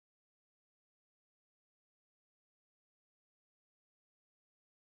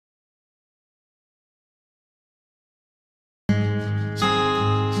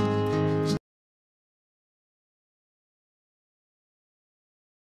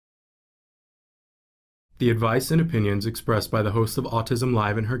The advice and opinions expressed by the host of Autism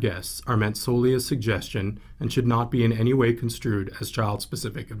Live and her guests are meant solely as suggestion and should not be in any way construed as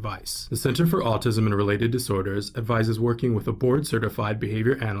child-specific advice. The Center for Autism and Related Disorders advises working with a board-certified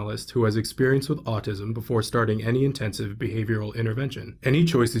behavior analyst who has experience with autism before starting any intensive behavioral intervention. Any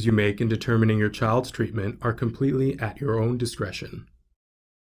choices you make in determining your child's treatment are completely at your own discretion.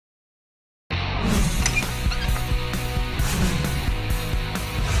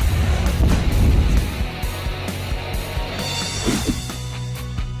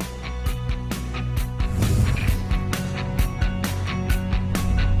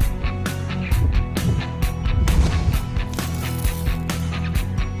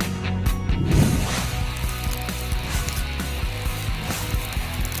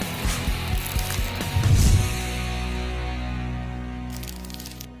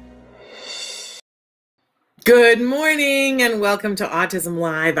 Good morning and welcome to Autism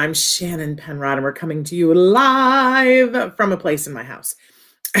Live. I'm Shannon Penrod and we're coming to you live from a place in my house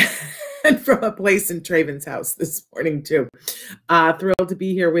and from a place in Traven's house this morning too. Thrilled to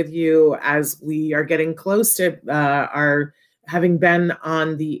be here with you as we are getting close to our having been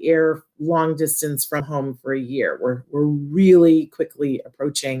on the air long distance from home for a year. We're really quickly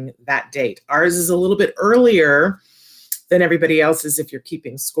approaching that date. Ours is a little bit earlier than everybody else's if you're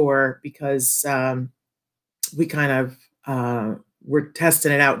keeping score because we kind of, we're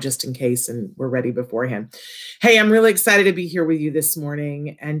testing it out just in case and we're ready beforehand. Hey, I'm really excited to be here with you this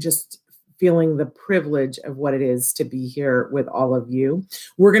morning and just feeling the privilege of what it is to be here with all of you.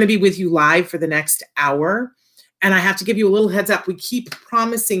 We're going to be with you live for the next hour. And I have to give you a little heads up. We keep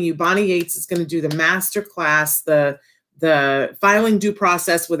promising you, Bonnie Yates is going to do the master class, the filing due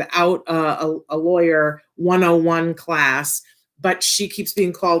process without a lawyer 101 class. But she keeps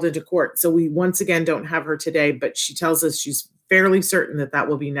being called into court. So we once again don't have her today, but she tells us she's fairly certain that that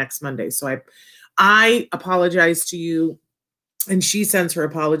will be next Monday. So I apologize to you and she sends her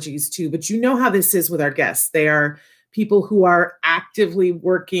apologies too, but you know how this is with our guests. They are people who are actively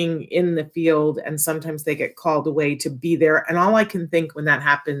working in the field and sometimes they get called away to be there. And all I can think when that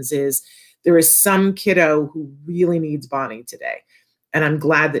happens is there is some kiddo who really needs Bonnie today. And I'm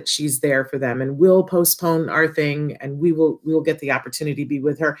glad that she's there for them and we'll postpone our thing and we will get the opportunity to be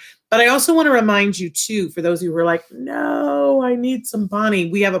with her. But I also want to remind you too, for those of you who are like, no, I need some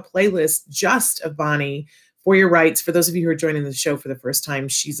Bonnie. We have a playlist just of Bonnie for your rights. For those of you who are joining the show for the first time,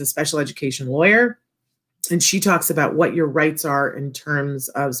 she's a special education lawyer and she talks about what your rights are in terms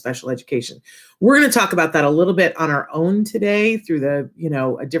of special education. We're going to talk about that a little bit on our own today through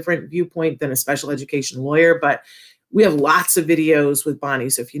the, a different viewpoint than a special education lawyer, but we have lots of videos with Bonnie.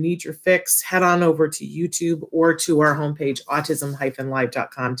 So if you need your fix, head on over to YouTube or to our homepage,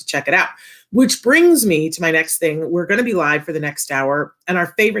 autism-live.com to check it out. Which brings me to my next thing. We're going to be live for the next hour. And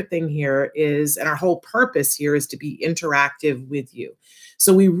our favorite thing here is, and our whole purpose here is to be interactive with you.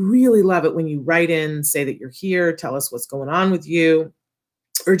 So we really love it when you write in, say that you're here, tell us what's going on with you,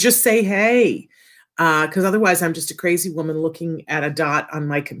 or just say, hey, because otherwise I'm just a crazy woman looking at a dot on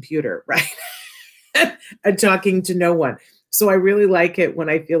my computer, right? And talking to no one. So I really like it when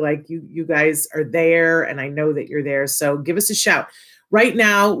I feel like you guys are there and I know that you're there. So give us a shout. Right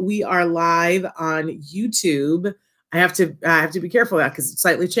now we are live on YouTube. I have to be careful of that because it's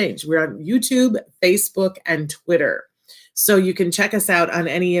slightly changed. We're on YouTube, Facebook, and Twitter. So you can check us out on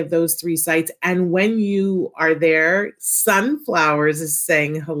any of those three sites. And when you are there, Sunflowers is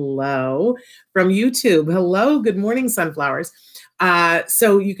saying hello from YouTube. Hello, good morning, Sunflowers.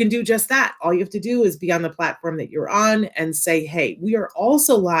 So you can do just that. All you have to do is be on the platform that you're on and say, hey, we are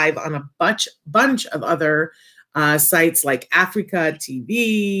also live on a bunch of other sites like Africa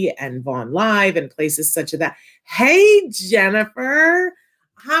TV and Vaughn Live and places such as that. Hey, Jennifer,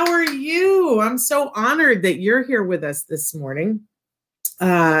 how are you? I'm so honored that you're here with us this morning.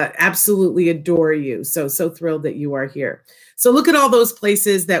 Absolutely adore you. So thrilled that you are here. So look at all those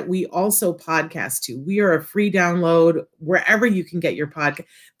places that we also podcast to. We are a free download wherever you can get your podcast.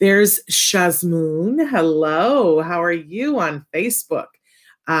 There's Shazmoon. Hello. How are you on Facebook?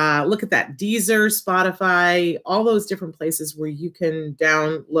 Look at that. Deezer, Spotify, all those different places where you can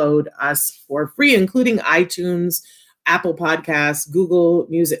download us for free, including iTunes, Apple Podcasts, Google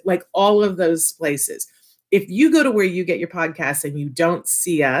Music, like all of those places. If you go to where you get your podcasts and you don't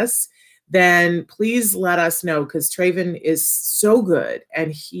see us, then please let us know because Traven is so good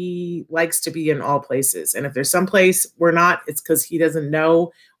and he likes to be in all places. And if there's some place we're not, it's because he doesn't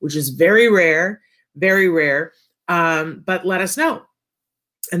know, which is very rare, very rare. But let us know.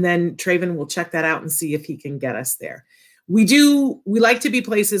 And then Traven will check that out and see if he can get us there. We like to be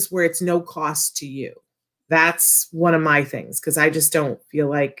places where it's no cost to you. That's one of my things, because I just don't feel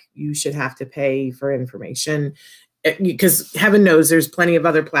like you should have to pay for information, because heaven knows there's plenty of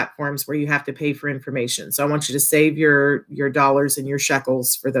other platforms where you have to pay for information. So I want you to save your dollars and your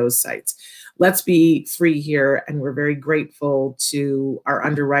shekels for those sites. Let's be free here. And we're very grateful to our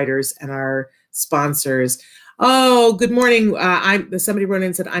underwriters and our sponsors. Oh, good morning. Somebody wrote in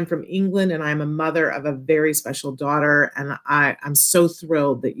and said, I'm from England and I'm a mother of a very special daughter. And I'm so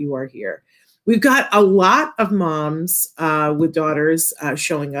thrilled that you are here. We've got a lot of moms with daughters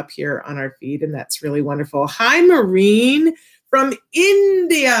showing up here on our feed, and that's really wonderful. Hi, Maureen from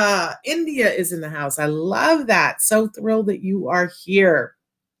India. India is in the house. I love that. So thrilled that you are here.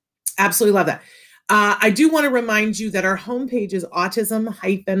 Absolutely love that. I do want to remind you that our homepage is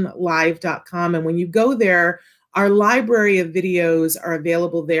autism-live.com. And when you go there, our library of videos are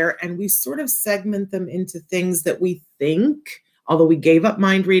available there. And we sort of segment them into things that we think, although we gave up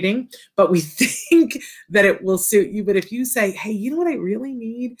mind reading, but we think that it will suit you. But if you say, hey, you know what I really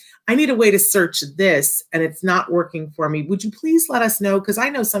need? I need a way to search this and it's not working for me. Would you please let us know? Because I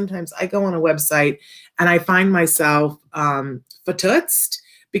know sometimes I go on a website and I find myself fatutzt,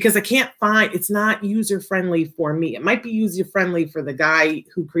 because I can't find, it's not user-friendly for me. It might be user-friendly for the guy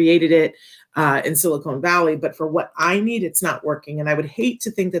who created it in Silicon Valley, but for what I need, it's not working. And I would hate to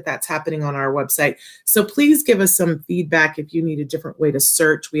think that that's happening on our website. So please give us some feedback if you need a different way to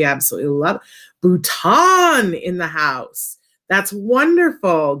search. We absolutely love it. Bhutan in the house. That's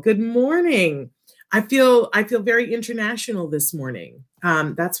wonderful. Good morning. I feel very international this morning.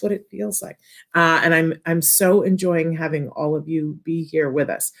 That's what it feels like. And I'm so enjoying having all of you be here with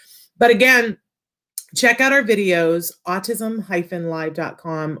us. But again, check out our videos,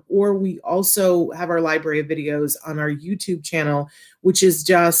 autism-live.com, or we also have our library of videos on our YouTube channel, which is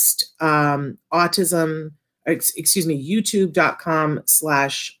just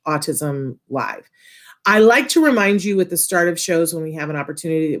youtube.com/autism-live. I like to remind you at the start of shows when we have an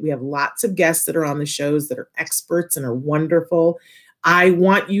opportunity that we have lots of guests that are on the shows that are experts and are wonderful. I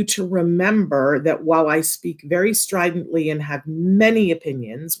want you to remember that while I speak very stridently and have many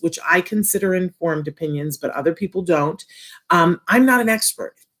opinions, which I consider informed opinions, but other people don't, I'm not an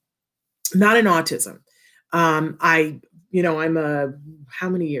expert, not in autism. I'm a, how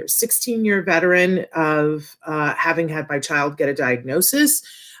many years? 16-year veteran of having had my child get a diagnosis.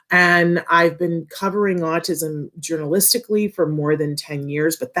 And I've been covering autism journalistically for more than 10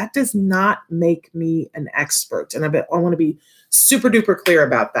 years, but that does not make me an expert. And I want to be super duper clear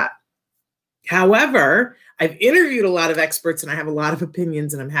about that. However, I've interviewed a lot of experts and I have a lot of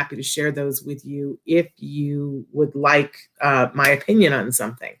opinions, and I'm happy to share those with you if you would like my opinion on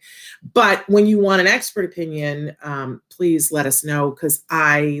something. But when you want an expert opinion, please let us know, because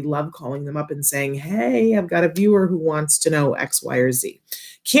I love calling them up and saying, hey, I've got a viewer who wants to know X, Y, or Z.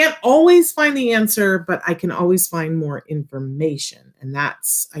 Can't always find the answer, but I can always find more information. And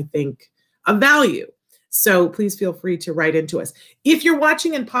that's, I think, of value. So please feel free to write into us. If you're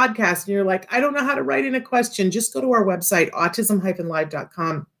watching in podcast and you're like, I don't know how to write in a question, just go to our website,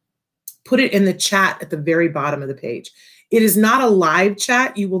 autism-live.com. Put it in the chat at the very bottom of the page. It is not a live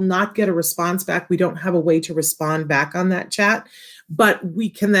chat. You will not get a response back. We don't have a way to respond back on that chat, but we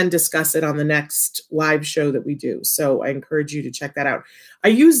can then discuss it on the next live show that we do. So I encourage you to check that out. I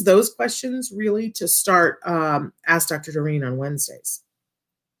use those questions really to start Ask Dr. Doreen on Wednesdays.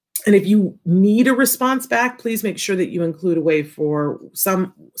 And if you need a response back, please make sure that you include a way for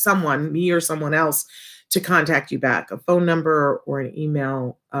someone, me or someone else, to contact you back. A phone number or an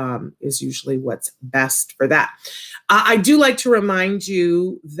email is usually what's best for that. I do like to remind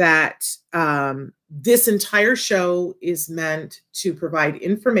you that this entire show is meant to provide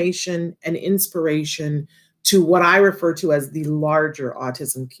information and inspiration to what I refer to as the larger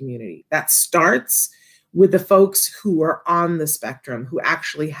autism community. That starts with the folks who are on the spectrum, who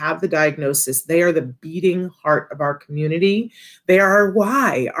actually have the diagnosis. They are the beating heart of our community. They are our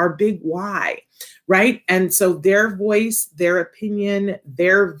why, our big why, right? And so their voice, their opinion,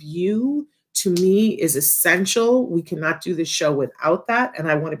 their view, to me, is essential. We cannot do this show without that, and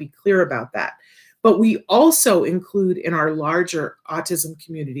I want to be clear about that. But we also include in our larger autism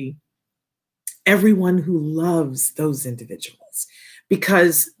community everyone who loves those individuals.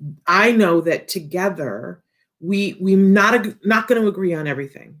 Because I know that together, we're not going to agree on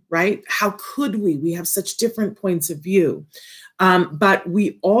everything, right? How could we? We have such different points of view. But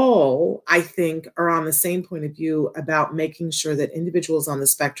we all, I think, are on the same point of view about making sure that individuals on the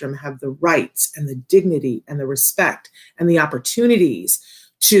spectrum have the rights and the dignity and the respect and the opportunities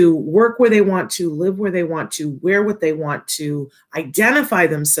to work where they want to, live where they want to, wear what they want to, identify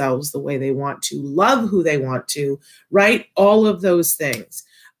themselves the way they want to, love who they want to, right? All of those things.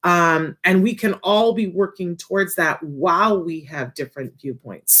 And we can all be working towards that while we have different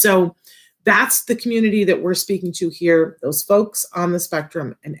viewpoints. So that's the community that we're speaking to here, those folks on the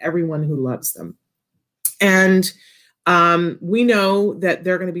spectrum and everyone who loves them. And we know that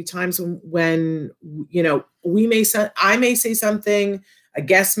there are going to be times when I may say something, a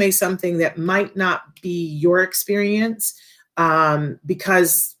guest may something that might not be your experience,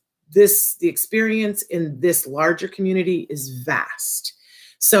 because the experience in this larger community is vast.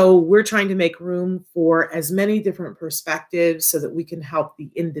 So we're trying to make room for as many different perspectives so that we can help the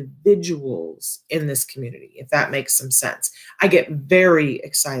individuals in this community, if that makes some sense. I get very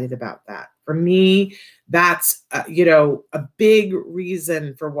excited about that. For me, that's, a big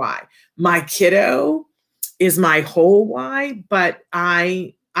reason for why. My kiddo is my whole why, but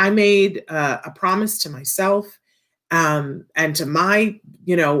I made a promise to myself and to my,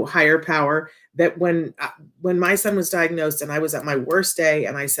 higher power, that when my son was diagnosed and I was at my worst day,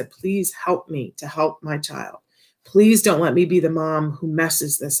 and I said, please help me to help my child. Please don't let me be the mom who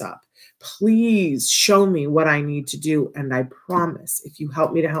messes this up. Please show me what I need to do. And I promise, if you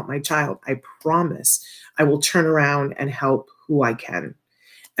help me to help my child, I promise I will turn around and help who I can.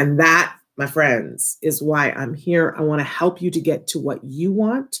 And that, my friends, is why I'm here. I want to help you to get to what you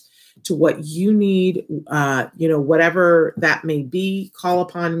want, to what you need, whatever that may be. Call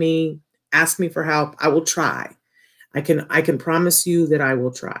upon me, ask me for help. I will try. I can promise you that I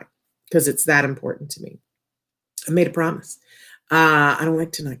will try, because it's that important to me. I made a promise. I don't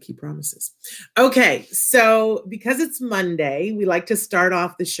like to not keep promises. Okay, so because it's Monday, we like to start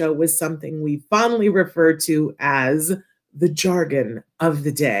off the show with something we fondly refer to as the jargon of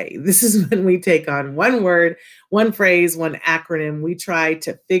the day. This is when we take on one word, one phrase, one acronym. We try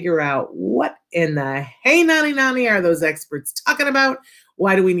to figure out what in the hey nanny nanny are those experts talking about?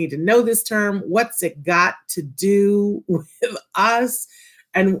 Why do we need to know this term? What's it got to do with us?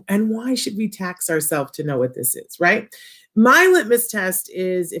 And why should we tax ourselves to know what this is, right? My litmus test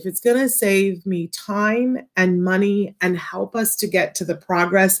is if it's going to save me time and money and help us to get to the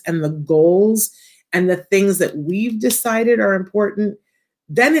progress and the goals and the things that we've decided are important,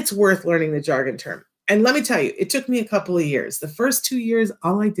 then it's worth learning the jargon term. And let me tell you, it took me a couple of years. The first 2 years,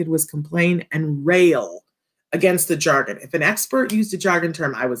 all I did was complain and rail against the jargon. If an expert used a jargon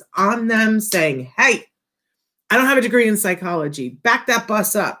term, I was on them saying, hey, I don't have a degree in psychology. Back that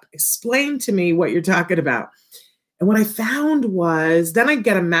bus up. Explain to me what you're talking about. And what I found was then I'd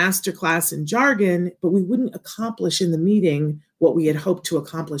get a master class in jargon, but we wouldn't accomplish in the meeting what we had hoped to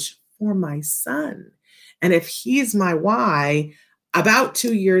accomplish for my son. And if he's my why, about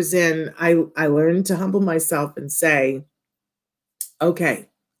 2 years in, I learned to humble myself and say, okay,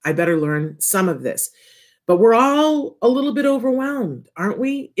 I better learn some of this. But we're all a little bit overwhelmed, aren't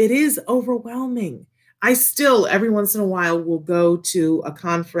we? It is overwhelming. I still, every once in a while, will go to a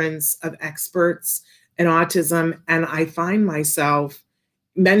conference of experts in autism, and I find myself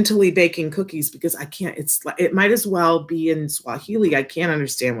mentally baking cookies because I can't, it might as well be in Swahili. I can't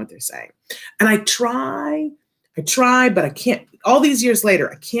understand what they're saying. And I try, but I can't. All these years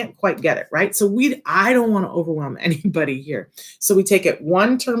later, I can't quite get it, right? So I don't want to overwhelm anybody here. So we take it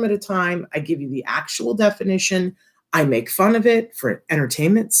one term at a time. I give you the actual definition. I make fun of it for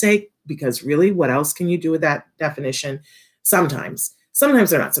entertainment's sake, because really, what else can you do with that definition? Sometimes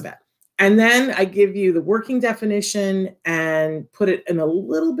they're not so bad. And then I give you the working definition and put it in a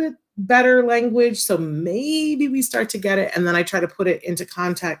little bit better language. So maybe we start to get it. And then I try to put it into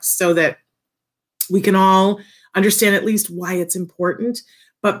context so that we can all understand at least why it's important.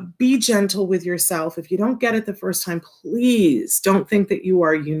 But be gentle with yourself. If you don't get it the first time, please don't think that you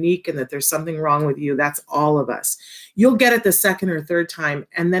are unique and that there's something wrong with you. That's all of us. You'll get it the second or third time.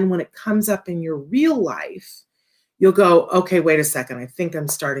 And then when it comes up in your real life, you'll go, okay, wait a second. I think I'm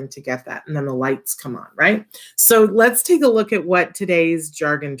starting to get that. And then the lights come on, right? So let's take a look at what today's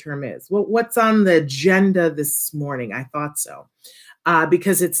jargon term is. Well, what's on the agenda this morning? I thought so,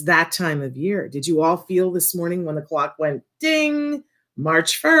 because it's that time of year. Did you all feel this morning when the clock went ding?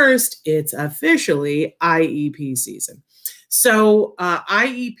 March 1st, it's officially IEP season. So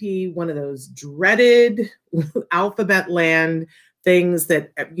IEP, one of those dreaded alphabet land things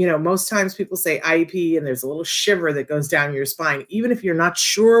that, most times people say IEP and there's a little shiver that goes down your spine. Even if you're not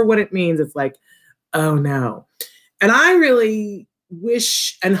sure what it means, it's like, oh no. And I really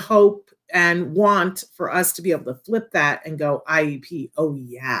wish and hope and want for us to be able to flip that and go IEP. Oh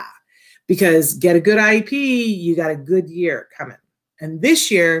yeah, because get a good IEP, you got a good year coming. And this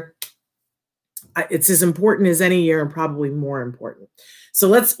year, it's as important as any year and probably more important. So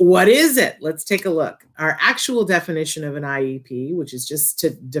what is it? Let's take a look. Our actual definition of an IEP, which is just to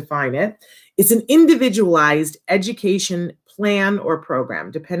define it, it's an individualized education plan or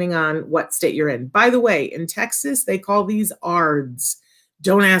program, depending on what state you're in. By the way, in Texas, they call these ARDs.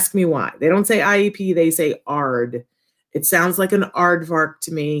 Don't ask me why. They don't say IEP, they say ARD. It sounds like an aardvark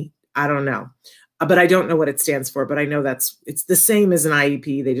to me. I don't know. But I don't know what it stands for, but I know it's the same as an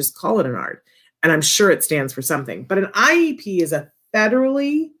IEP. They just call it an ARD. And I'm sure it stands for something. But an IEP is a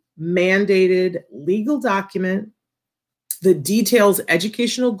federally mandated legal document that details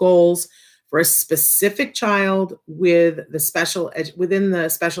educational goals for a specific child with within the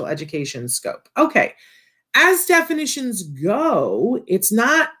special education scope. Okay, as definitions go, it's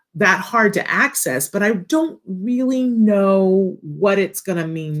not that hard to access, but I don't really know what it's going to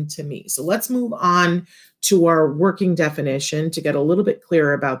mean to me. So let's move on to our working definition to get a little bit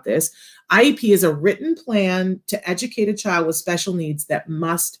clearer about this. IEP is a written plan to educate a child with special needs that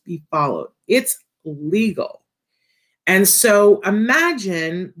must be followed. It's legal. And so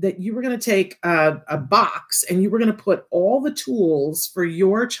imagine that you were going to take a box and you were going to put all the tools for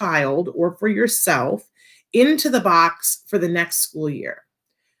your child or for yourself into the box for the next school year.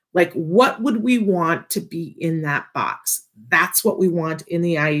 Like, what would we want to be in that box? That's what we want in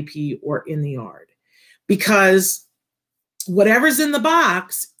the IEP or in the ARD. Because whatever's in the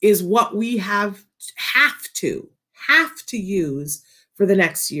box is what we have to use for the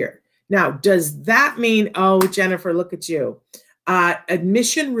next year. Now, does that mean, oh, Jennifer, look at you.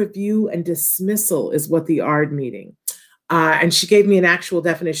 Admission, review, and dismissal is what the ARD meeting. And she gave me an actual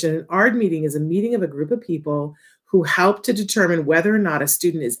definition. An ARD meeting is a meeting of a group of people who help to determine whether or not a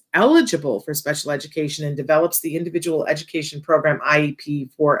student is eligible for special education and develops the individual education program IEP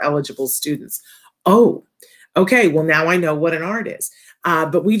for eligible students. Oh, okay. Well, now I know what an ARD is.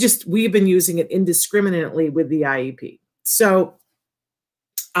 But we've been using it indiscriminately with the IEP. So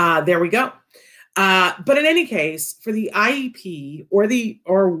there we go. But in any case, for the IEP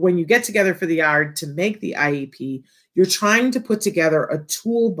or when you get together for the ARD to make the IEP, you're trying to put together a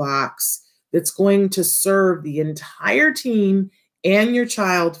toolbox that's going to serve the entire team and your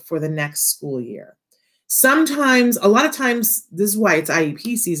child for the next school year. Sometimes, a lot of times, this is why it's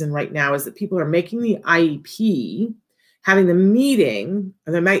IEP season right now, is that people are making the IEP, having the meeting,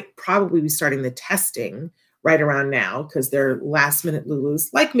 and they might probably be starting the testing right around now because they're last minute Lulus,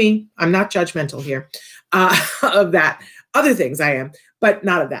 like me. I'm not judgmental here of that. Other things I am, but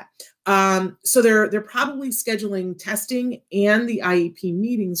not of that. So they're probably scheduling testing and the IEP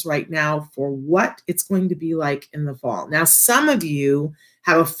meetings right now for what it's going to be like in the fall. Now, some of you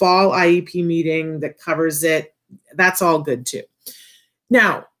have a fall IEP meeting that covers it. That's all good too.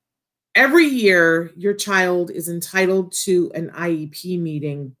 Now, every year your child is entitled to an IEP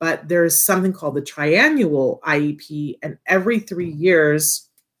meeting, but there's something called the triannual IEP, and every 3 years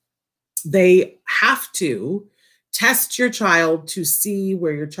they have to test your child to see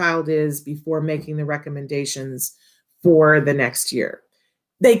where your child is before making the recommendations for the next year.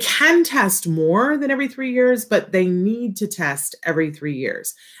 They can test more than every 3 years, but they need to test every 3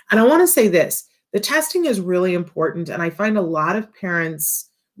 years. And I want to say this, the testing is really important. And I find a lot of parents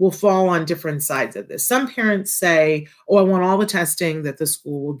will fall on different sides of this. Some parents say, oh, I want all the testing that the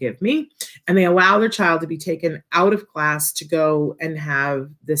school will give me. And they allow their child to be taken out of class to go and have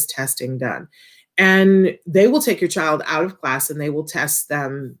this testing done. And they will take your child out of class and they will test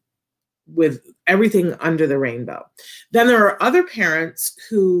them with everything under the rainbow. Then there are other parents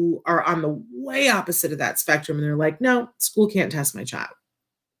who are on the way opposite of that spectrum. And they're like, no, school can't test my child.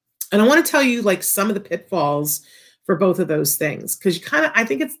 And I want to tell you like some of the pitfalls for both of those things, because you I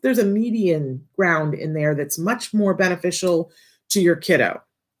think there's a median ground in there that's much more beneficial to your kiddo.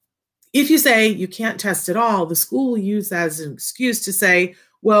 If you say you can't test at all, the school will use that as an excuse to say,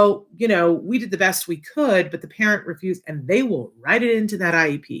 well, you know, we did the best we could, but the parent refused, and they will write it into that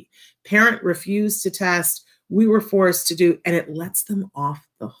IEP. Parent refused to test, we were forced to do, and it lets them off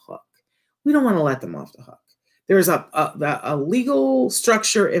the hook. We don't want to let them off the hook. There's a legal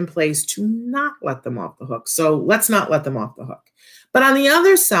structure in place to not let them off the hook. So let's not let them off the hook. But on the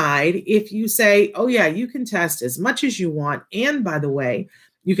other side, if you say, oh yeah, you can test as much as you want, and by the way,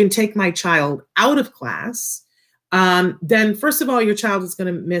 you can take my child out of class, then first of all, your child is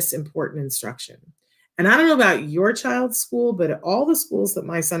going to miss important instruction. And I don't know about your child's school, but at all the schools that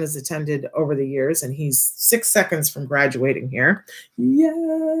my son has attended over the years, and he's 6 seconds from graduating here,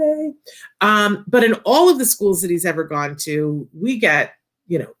 yay. But in all of the schools that he's ever gone to, we get,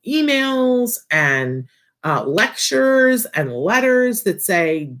 you know, emails and lectures and letters that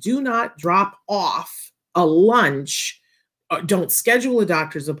say, do not drop off a lunch, don't schedule a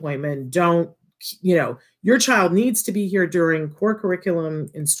doctor's appointment, don't, you know, your child needs to be here during core curriculum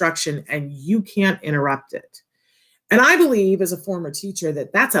instruction and you can't interrupt it. And I believe as a former teacher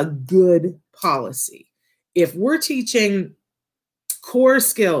that that's a good policy. If we're teaching core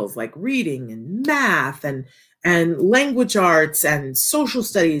skills like reading and math and language arts and social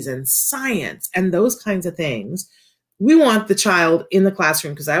studies and science and those kinds of things. We want the child in the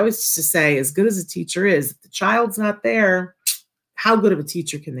classroom, because I always used to say, as good as a teacher is, if the child's not there, how good of a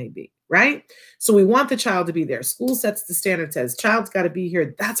teacher can they be, right? So we want the child to be there. School sets the standard, says child's got to be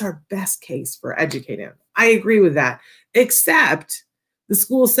here. That's our best case for educating them. I agree with that, except the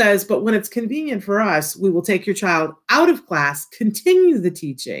school says, but when it's convenient for us, we will take your child out of class, continue the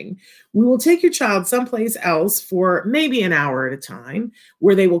teaching. We will take your child someplace else for maybe an hour at a time,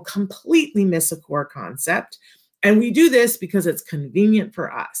 where they will completely miss a core concept. And we do this because it's convenient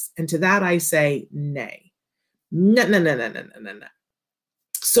for us. And to that I say, nay. No, no, no, no, no, no, no, no.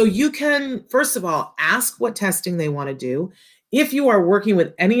 So you can, first of all, ask what testing they want to do. If you are working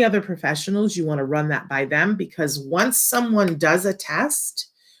with any other professionals, you want to run that by them, because once someone does a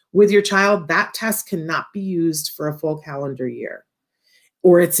test with your child, that test cannot be used for a full calendar year,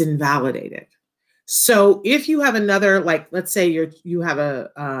 or it's invalidated. So if you have another, like, let's say you have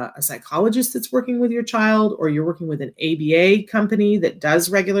a psychologist that's working with your child, or you're working with an ABA company that does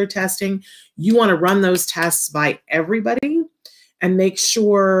regular testing, you want to run those tests by everybody and make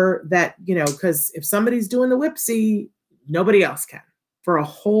sure that, you know, because if somebody's doing the WIPSI, nobody else can for a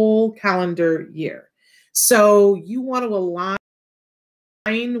whole calendar year. So you want to align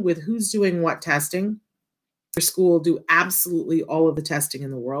with who's doing what testing. Your school do absolutely all of the testing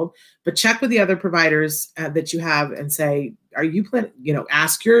in the world, but check with the other providers that you have and say, are you planning, you know,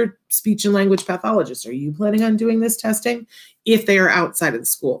 ask your speech and language pathologist, are you planning on doing this testing? If they are outside of the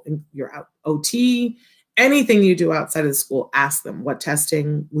school and you're out OT, anything you do outside of the school, ask them, what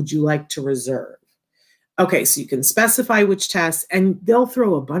testing would you like to reserve? Okay, so you can specify which tests, and they'll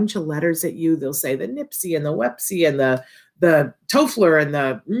throw a bunch of letters at you. They'll say the NIPSI and the WEPSI and the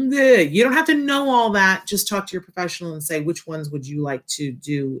TOEFL and you don't have to know all that. Just talk to your professional and say, which ones would you like to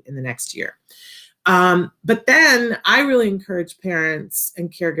do in the next year? But then I really encourage parents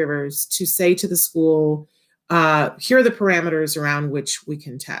and caregivers to say to the school, here are the parameters around which we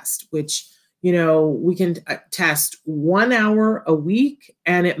can test, which, you know, we can test 1 hour a week,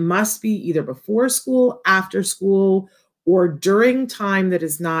 and it must be either before school, after school, or during time that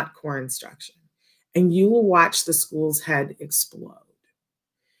is not core instruction. And you will watch the school's head explode,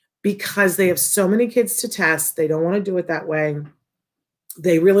 because they have so many kids to test. They don't want to do it that way.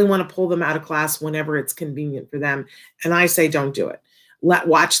 They really want to pull them out of class whenever it's convenient for them. And I say, don't do it.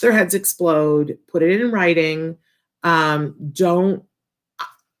 Watch their heads explode, put it in writing. Don't,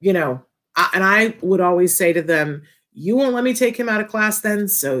 you know, and I would always say to them, you won't let me take him out of class then,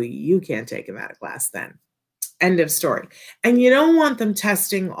 so you can't take him out of class then. End of story. And you don't want them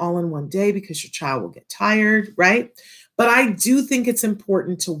testing all in one day, because your child will get tired, right? But I do think it's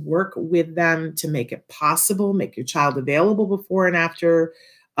important to work with them to make it possible, make your child available before and after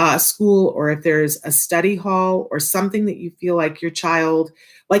school, or if there's a study hall or something that you feel like your child,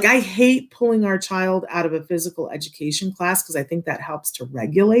 like I hate pulling our child out of a physical education class, because I think that helps to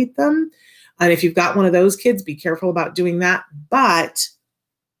regulate them. And if you've got one of those kids, be careful about doing that. But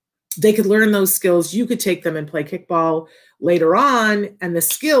they could learn those skills. You could take them and play kickball later on, and the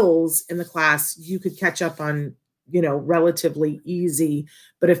skills in the class you could catch up on, you know, relatively easy.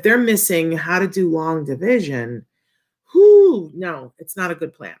 But if they're missing how to do long division, no, it's not a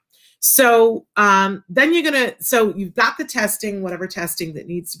good plan. So then so you've got the testing, whatever testing that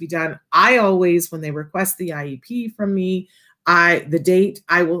needs to be done. I always, when they request the IEP from me, the date,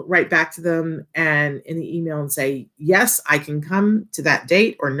 I will write back to them and in the email and say, yes, I can come to that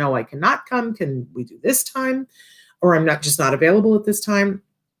date, or no, I cannot come. Can we do this time? Or I'm just not available at this time.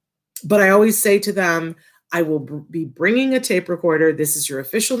 But I always say to them, I will be bringing a tape recorder. This is your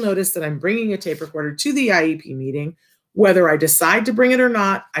official notice that I'm bringing a tape recorder to the IEP meeting. Whether I decide to bring it or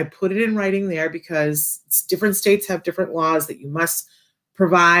not, I put it in writing there, because different states have different laws that you must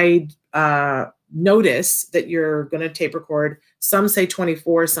provide notice that you're going to tape record. Some say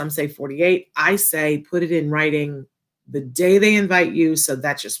 24, some say 48. I say put it in writing the day they invite you. So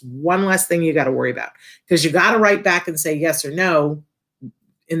that's just one less thing you got to worry about, because you got to write back and say yes or no.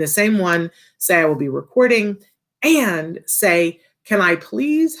 In the same one, say I will be recording, and say, can I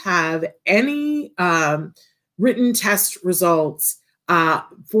please have any written test results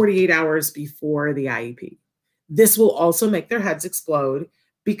 48 hours before the IEP. This will also make their heads explode,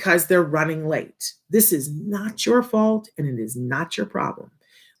 because they're running late. This is not your fault, and it is not your problem.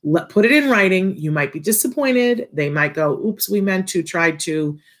 Put it in writing. You might be disappointed. They might go, oops, we meant to, tried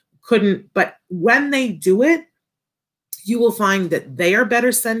to, couldn't. But when they do it, you will find that they are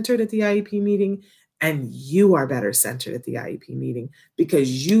better centered at the IEP meeting, And you are better centered at the IEP meeting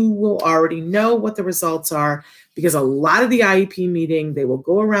because you will already know what the results are. Because a lot of the IEP meeting, they will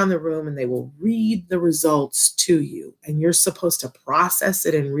go around the room and they will read the results to you. And you're supposed to process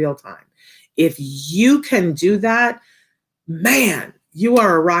it in real time. If you can do that, man, you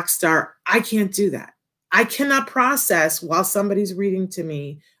are a rock star. I can't do that. I cannot process while somebody's reading to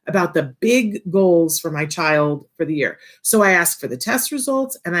me about the big goals for my child for the year. So I ask for the test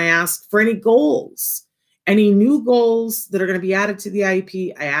results and I ask for any goals, any new goals that are going to be added to the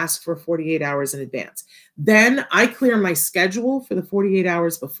IEP. I ask for 48 hours in advance. Then I clear my schedule for the 48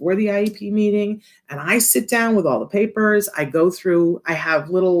 hours before the IEP meeting, and I sit down with all the papers. I go through, I have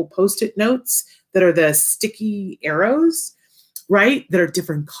little Post-it notes that are the sticky arrows, right? That are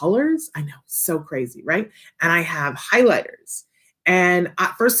different colors. I know, so crazy, right? And I have highlighters. And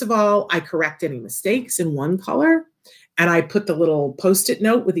first of all, I correct any mistakes in one color. And I put the little Post-it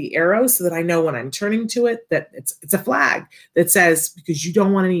note with the arrow so that I know when I'm turning to it that it's a flag that says, because you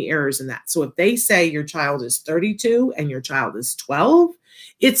don't want any errors in that. So if they say your child is 32 and your child is 12,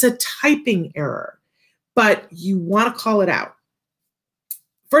 it's a typing error, but you want to call it out.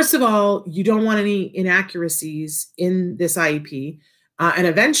 First of all, you don't want any inaccuracies in this IEP, and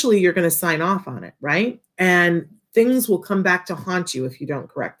eventually you're going to sign off on it, right? And things will come back to haunt you if you don't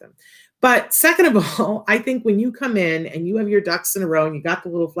correct them. But second of all, I think when you come in and you have your ducks in a row and you got the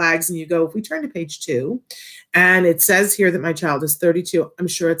little flags and you go, if we turn to page 2 and it says here that my child is 32, I'm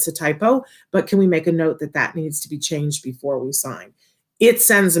sure it's a typo, but can we make a note that that needs to be changed before we sign? It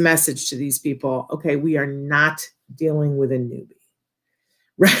sends a message to these people, okay, we are not dealing with a newbie.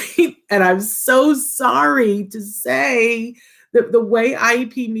 Right? And I'm so sorry to say that the way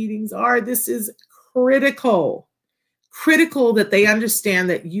IEP meetings are, this is critical that they understand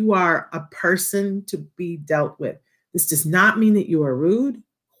that you are a person to be dealt with. This does not mean that you are rude,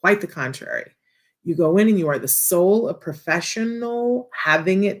 quite the contrary. You go in and you are the soul, a professional,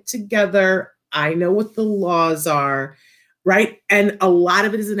 having it together. I know what the laws are, right? And a lot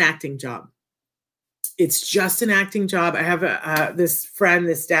of it is an acting job. It's just an acting job. I have this friend,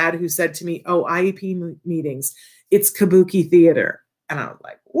 this dad who said to me, oh, IEP meetings, it's kabuki theater. And I was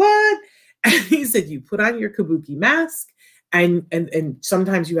like, what? And he said, you put on your kabuki mask and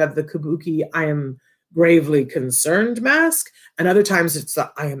sometimes you have the kabuki, I am gravely concerned mask. And other times it's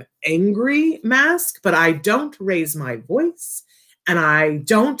the I am angry mask, but I don't raise my voice and I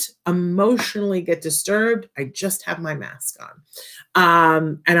don't emotionally get disturbed. I just have my mask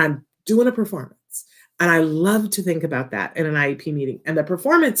on. And I'm doing a performance. And I love to think about that in an IEP meeting. And the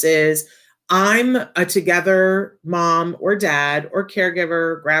performance is I'm a together mom or dad or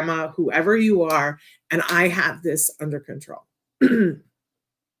caregiver, grandma, whoever you are, and I have this under control.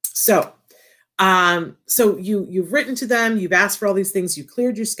 So you've written to them, you've asked for all these things, you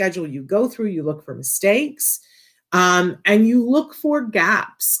cleared your schedule, you go through, you look for mistakes, and you look for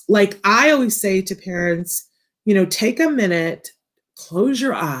gaps. Like I always say to parents, you know, take a minute, close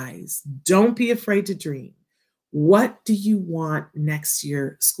your eyes, don't be afraid to dream. What do you want next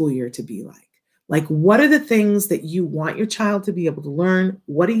year, school year to be like? Like, what are the things that you want your child to be able to learn?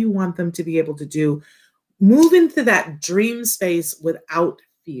 What do you want them to be able to do? Move into that dream space without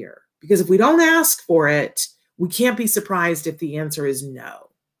fear. Because if we don't ask for it, we can't be surprised if the answer is no,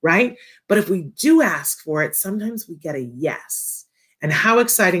 right? But if we do ask for it, sometimes we get a yes. And how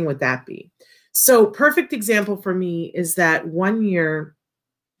exciting would that be? So perfect example for me is that one year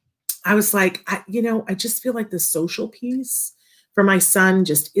I was like, I just feel like the social piece for my son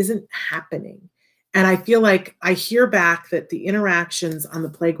just isn't happening. And I feel like I hear back that the interactions on the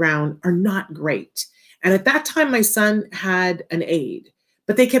playground are not great. And at that time, my son had an aide,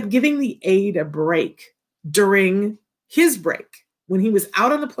 but they kept giving the aide a break during his break. When he was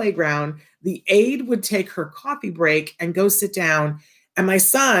out on the playground, the aide would take her coffee break and go sit down. And my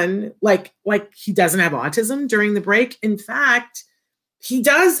son, like he doesn't have autism during the break. In fact, he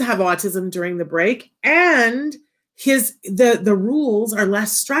does have autism during the break, and the rules are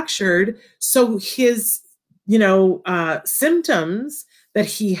less structured. So his, symptoms that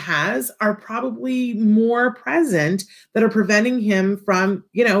he has are probably more present that are preventing him from,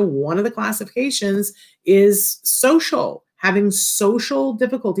 one of the classifications is having social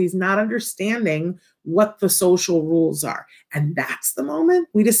difficulties, not understanding what the social rules are. And that's the moment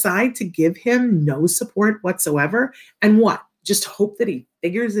we decide to give him no support whatsoever. And what? Just hope that he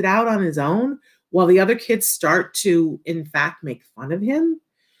figures it out on his own while the other kids start to, in fact, make fun of him.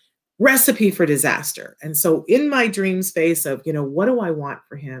 Recipe for disaster. And so in my dream space of, what do I want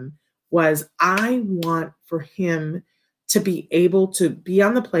for him was I want for him to be able to be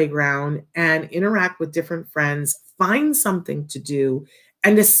on the playground and interact with different friends, find something to do,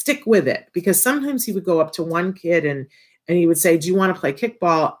 and to stick with it, because sometimes he would go up to one kid and he would say, do you want to play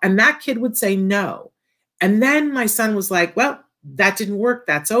kickball? And that kid would say no. And then my son was like, well, that didn't work.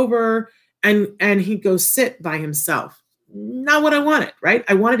 That's over. And he'd go sit by himself. Not what I wanted, right?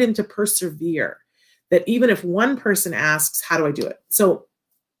 I wanted him to persevere, that even if one person asks, how do I do it? So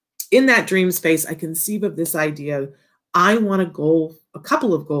in that dream space, I conceive of this idea. I want a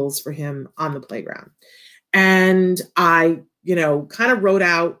couple of goals for him on the playground. And I, kind of wrote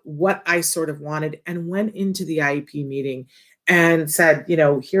out what I sort of wanted and went into the IEP meeting and said,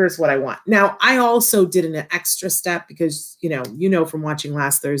 here's what I want. Now, I also did an extra step because, from watching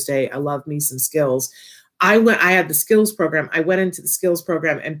last Thursday, I love me some skills. I had the skills program. I went into the skills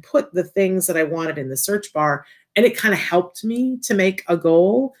program and put the things that I wanted in the search bar, and it kind of helped me to make a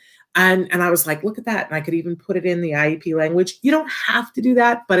goal. And I was like, look at that. And I could even put it in the IEP language. You don't have to do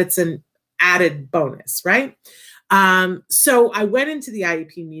that, but it's an added bonus, right? So I went into the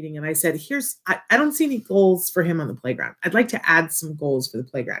IEP meeting and I said, I don't see any goals for him on the playground. I'd like to add some goals for the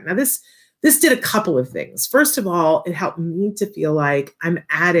playground. Now this did a couple of things. First of all, it helped me to feel like I'm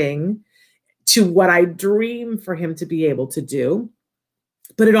adding to what I dream for him to be able to do.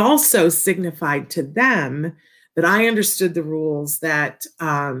 But it also signified to them that I understood the rules that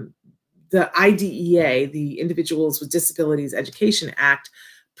the IDEA, the Individuals with Disabilities Education Act,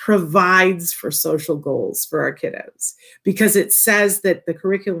 provides for social goals for our kiddos, because it says that the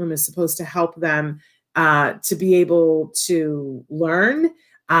curriculum is supposed to help them to be able to learn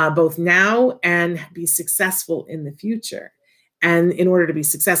both now and be successful in the future. And in order to be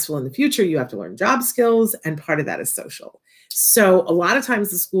successful in the future, you have to learn job skills, and part of that is social. So a lot of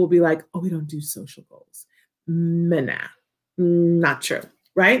times the school will be like, oh, we don't do social goals. Nah, not true,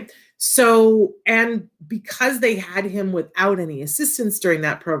 right? So, and because they had him without any assistance during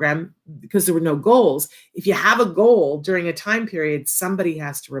that program, because there were no goals, if you have a goal during a time period, somebody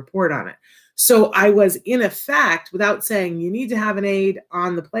has to report on it. So I was, in effect, without saying you need to have an aide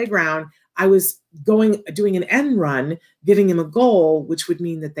on the playground, I was doing an end run, giving him a goal, which would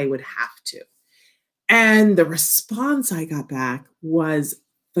mean that they would have to. And the response I got back was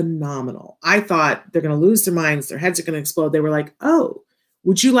phenomenal. I thought they're going to lose their minds. Their heads are going to explode. They were like, oh,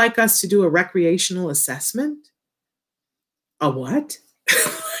 would you like us to do a recreational assessment? A what?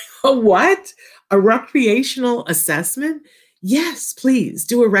 A what? A recreational assessment? Yes, please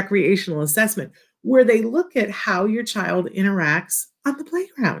do a recreational assessment where they look at how your child interacts on the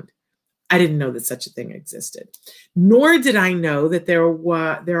playground. I didn't know that such a thing existed, nor did I know that there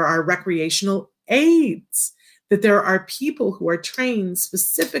are recreational aides, that there are people who are trained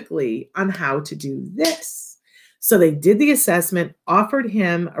specifically on how to do this. So they did the assessment, offered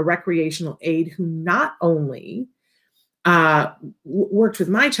him a recreational aide who not only worked with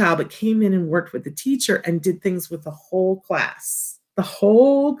my child, but came in and worked with the teacher and did things with the whole class.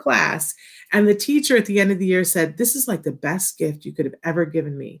 And the teacher at the end of the year said, this is like the best gift you could have ever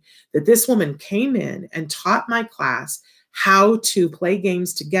given me, that this woman came in and taught my class how to play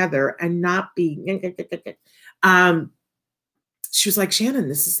games together and not be, she was like, Shannon,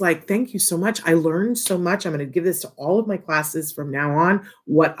 this is like, thank you so much. I learned so much. I'm going to give this to all of my classes from now on,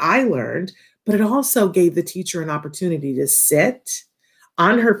 what I learned. But it also gave the teacher an opportunity to sit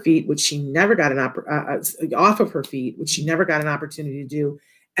on her feet, which she never got off of her feet, which she never got an opportunity to do,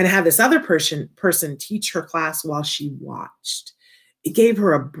 and have this other person teach her class while she watched. It gave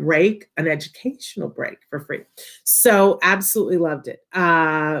her a break, an educational break for free. So absolutely loved it.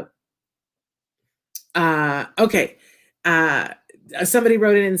 Okay. Somebody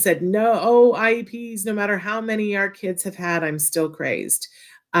wrote in and said, no, IEPs, no matter how many our kids have had, I'm still crazed.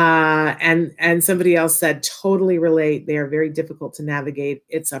 And somebody else said, totally relate. They are very difficult to navigate.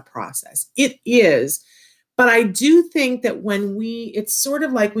 It's a process. It is. But I do think that it's sort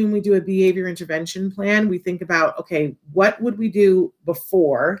of like when we do a behavior intervention plan, we think about, okay, what would we do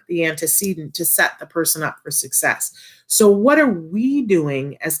before the antecedent to set the person up for success? So what are we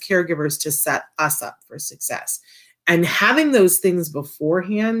doing as caregivers to set us up for success? And having those things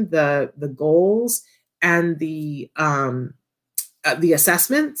beforehand, the goals and the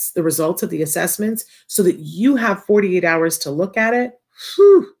assessments, the results of the assessments, so that you have 48 hours to look at it.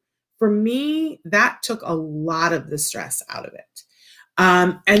 Whew, for me, that took a lot of the stress out of it.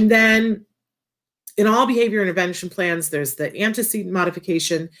 And then in all behavior intervention plans, there's the antecedent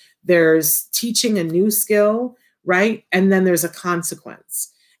modification, there's teaching a new skill, right? And then there's a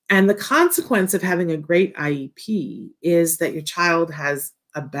consequence. And the consequence of having a great IEP is that your child has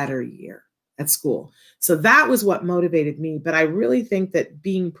a better year at school. So that was what motivated me. But I really think that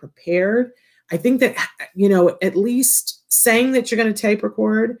being prepared, I think that, at least saying that you're going to tape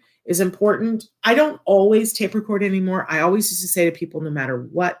record is important. I don't always tape record anymore. I always used to say to people, no matter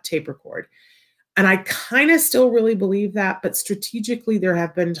what, tape record. And I kind of still really believe that, but strategically, there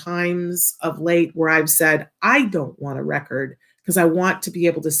have been times of late where I've said, I don't want a record because I want to be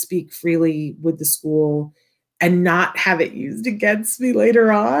able to speak freely with the school and not have it used against me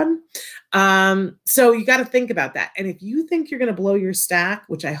later on. So you got to think about that. And if you think you're going to blow your stack,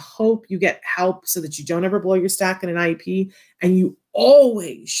 which I hope you get help so that you don't ever blow your stack in an IEP, and you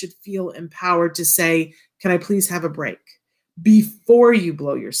always should feel empowered to say, can I please have a break before you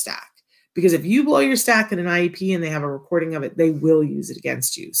blow your stack? Because if you blow your stack in an IEP and they have a recording of it, they will use it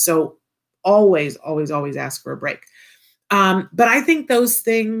against you. So always, always, always ask for a break. But I think those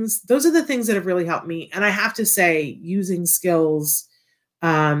are the things that have really helped me. And I have to say, using skills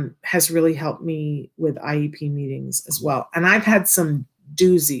has really helped me with IEP meetings as well. And I've had some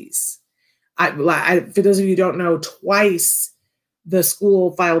doozies. For those of you who don't know, twice the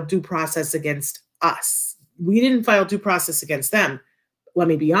school filed due process against us. We didn't file due process against them. Let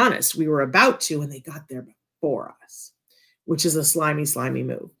me be honest, we were about to, and they got there before us, which is a slimy, slimy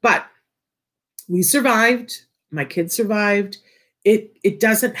move. But we survived. My kids survived. It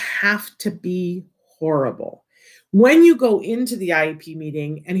doesn't have to be horrible. When you go into the IEP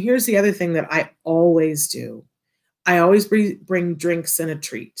meeting, and here's the other thing that I always do, I always bring drinks and a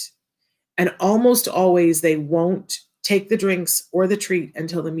treat. And almost always they won't take the drinks or the treat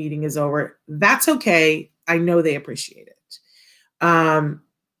until the meeting is over. That's okay. I know they appreciate it.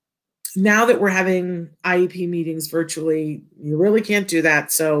 Now that we're having IEP meetings virtually, you really can't do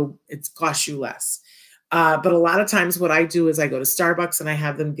that. So it costs you less. But a lot of times what I do is I go to Starbucks and I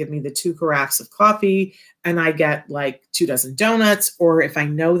have them give me the 2 carafes of coffee, and I get like 2 dozen donuts. Or if I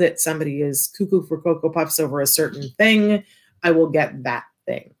know that somebody is cuckoo for Cocoa Puffs over a certain thing, I will get that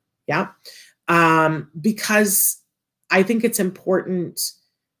thing. Yeah. Because I think it's important.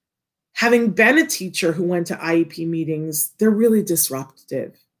 Having been a teacher who went to IEP meetings, they're really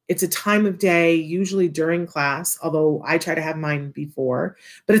disruptive. It's a time of day, usually during class, although I try to have mine before,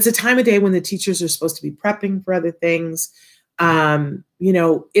 but it's a time of day when the teachers are supposed to be prepping for other things.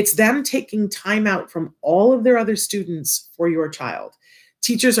 It's them taking time out from all of their other students for your child.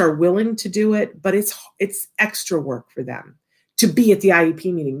 Teachers are willing to do it, but it's extra work for them to be at the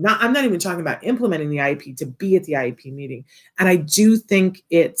IEP meeting. I'm not even talking about implementing the IEP, to be at the IEP meeting. And I do think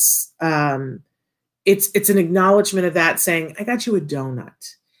it's an acknowledgement of that, saying, I got you a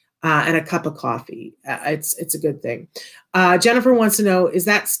donut and a cup of coffee. It's a good thing. Jennifer wants to know, is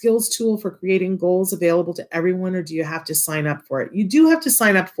that skills tool for creating goals available to everyone, or do you have to sign up for it? You do have to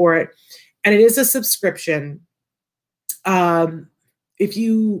sign up for it, and it is a subscription. If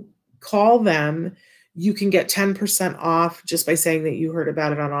you call them, you can get 10% off just by saying that you heard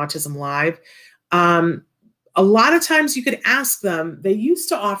about it on Autism Live. A lot of times you could ask them. They used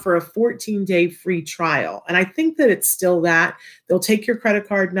to offer a 14-day free trial, and I think that it's still that. They'll take your credit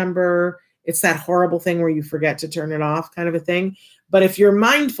card number. It's that horrible thing where you forget to turn it off kind of a thing. But if you're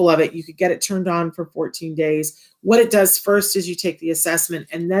mindful of it, you could get it turned on for 14 days. What it does first is you take the assessment,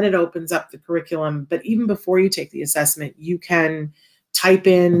 and then it opens up the curriculum. But even before you take the assessment, you can type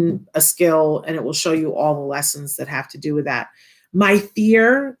in a skill, and it will show you all the lessons that have to do with that. My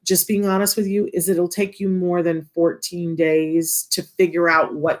fear, just being honest with you, is it'll take you more than 14 days to figure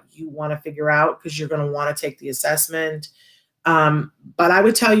out what you want to figure out, because you're going to want to take the assessment. But I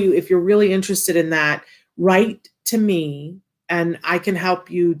would tell you, if you're really interested in that, write to me, and I can help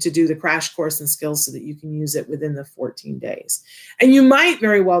you to do the crash course and skills so that you can use it within the 14 days. And you might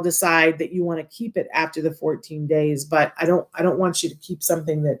very well decide that you want to keep it after the 14 days, but I don't want you to keep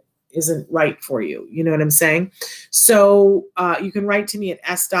something that isn't right for you. You know what I'm saying? So you can write to me at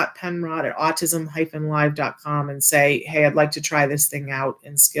s.penrod@autism-live.com and say, hey, I'd like to try this thing out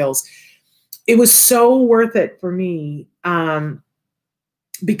in skills. It was so worth it for me.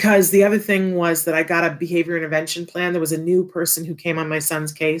 Because the other thing was that I got a behavior intervention plan. There was a new person who came on my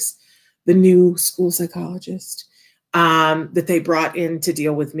son's case, the new school psychologist that they brought in to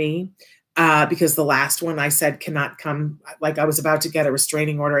deal with me. Because the last one I said cannot come, like I was about to get a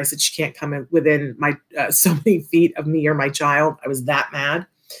restraining order. I said, she can't come within my so many feet of me or my child. I was that mad.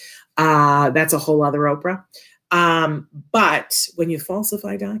 That's a whole other Oprah. But when you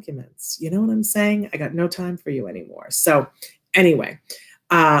falsify documents, you know what I'm saying? I got no time for you anymore. So anyway,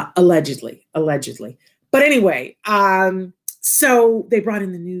 allegedly. But anyway, so they brought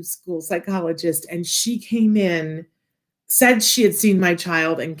in the new school psychologist, and she came in, said she had seen my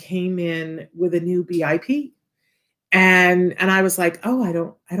child, and came in with a new BIP. And I was like, oh, I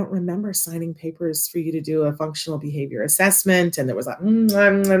don't remember signing papers for you to do a functional behavior assessment. And there was like,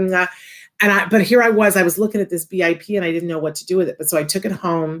 But here I was looking at this BIP and I didn't know what to do with it. But so I took it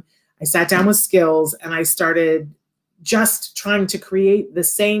home, I sat down with skills and I started just trying to create the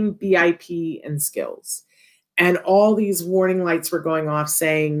same BIP and skills. And all these warning lights were going off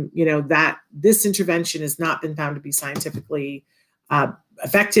saying, that this intervention has not been found to be scientifically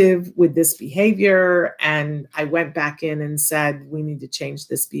effective with this behavior. And I went back in and said, we need to change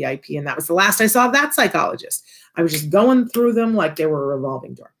this BIP. And that was the last I saw of that psychologist. I was just going through them like they were a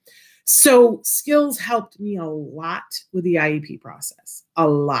revolving door. So skills helped me a lot with the IEP process, a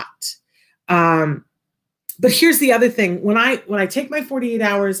lot. But here's the other thing. When I take my 48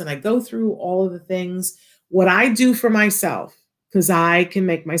 hours and I go through all of the things, what I do for myself, because I can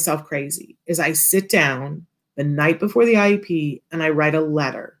make myself crazy, is I sit down the night before the IEP and I write a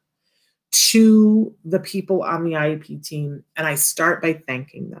letter to the people on the IEP team. And I start by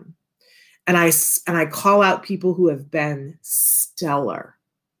thanking them. And I call out people who have been stellar,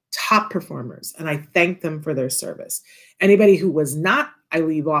 top performers, and I thank them for their service. Anybody who was not, I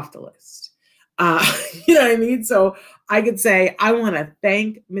leave off the list. You know what I mean? So I could say, I want to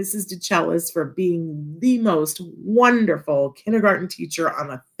thank Mrs. DeCellis for being the most wonderful kindergarten teacher on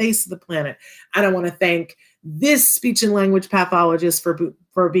the face of the planet. And I want to thank this speech and language pathologist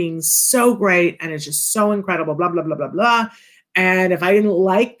for being so great. And it's just so incredible, blah, blah, blah, blah, blah. And if I didn't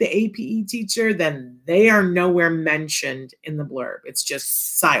like the APE teacher, then they are nowhere mentioned in the blurb. It's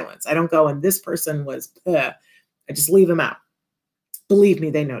just silence. I don't go, and this person was, I just leave them out. Believe me,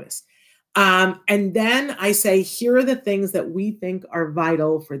 they notice. And then I say, here are the things that we think are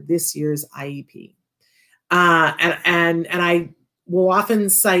vital for this year's IEP. And I will often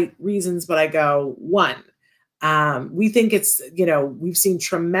cite reasons, but I go, one, we think it's, we've seen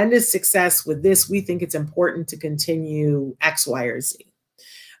tremendous success with this. We think it's important to continue X, Y, or Z.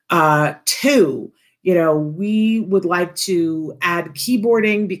 Two, we would like to add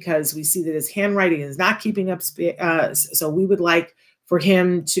keyboarding because we see that his handwriting is not keeping up. So we would like for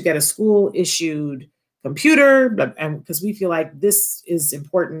him to get a school issued computer, and because we feel like this is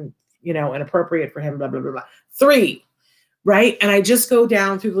important, and appropriate for him, blah, blah, blah, blah. Three, right? And I just go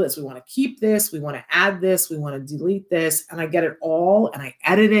down through the list. We want to keep this. We want to add this. We want to delete this. And I get it all and I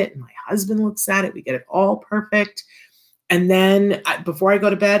edit it and my husband looks at it. We get it all perfect. And then before I go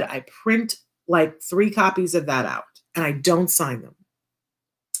to bed, I print like 3 copies of that out and I don't sign them.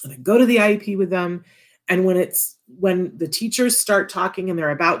 And I go to the IEP with them. And when the teachers start talking and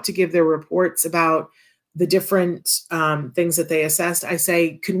they're about to give their reports about the different things that they assessed, I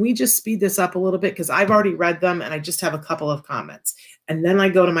say, can we just speed this up a little bit? Because I've already read them and I just have a couple of comments. And then I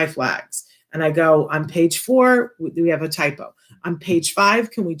go to my flags and I go, on page 4, we have a typo. On page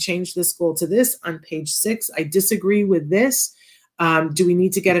 5, can we change this goal to this? On page 6, I disagree with this. Do we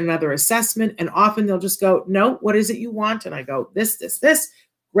need to get another assessment? And often they'll just go, no, what is it you want? And I go, this, this, this.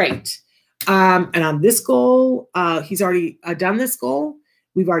 Great. And on this goal, he's already done this goal.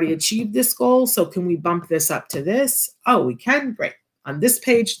 We've already achieved this goal. So can we bump this up to this? Oh, we can. Great. On this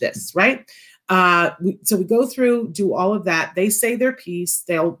page, this, right? So we go through, do all of that. They say their piece.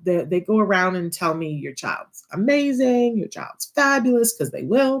 They go around and tell me your child's amazing. Your child's fabulous, because they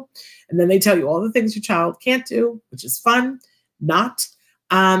will. And then they tell you all the things your child can't do, which is fun, not.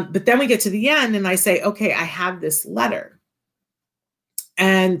 But then we get to the end and I say, okay, I have this letter.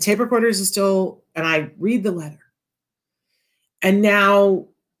 And tape recorders is still, and I read the letter. And now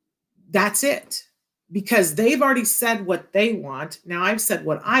that's it, because they've already said what they want. Now I've said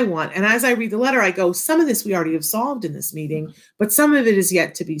what I want. And as I read the letter, I go, some of this we already have solved in this meeting, but some of it is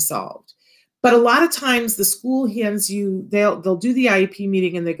yet to be solved. But a lot of times the school hands you, they'll do the IEP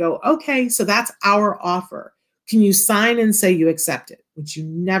meeting and they go, okay, so that's our offer. Can you sign and say you accept it? Which you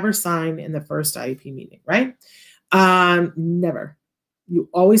never sign in the first IEP meeting, right? Never. You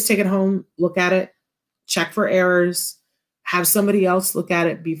always take it home, look at it, check for errors, have somebody else look at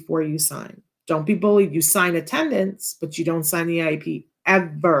it before you sign. Don't be bullied. You sign attendance, but you don't sign the IEP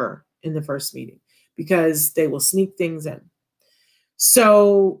ever in the first meeting because they will sneak things in.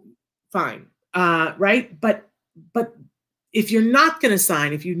 So fine, right? But if you're not going to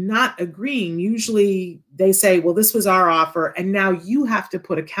sign, if you're not agreeing, usually they say, well, this was our offer, and now you have to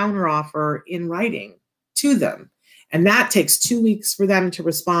put a counter offer in writing to them. And that takes 2 weeks for them to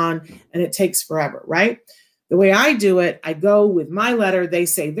respond, and it takes forever, right? The way I do it, I go with my letter, they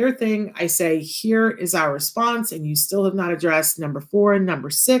say their thing, I say, here is our response, and you still have not addressed number 4 and number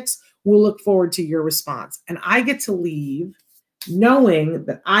 6. We'll look forward to your response. And I get to leave knowing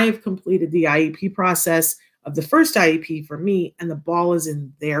that I have completed the IEP process of the first IEP for me, and the ball is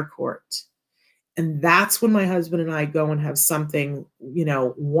in their court. And that's when my husband and I go and have something,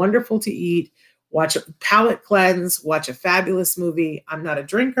 wonderful to eat, watch a palate cleanse, watch a fabulous movie. I'm not a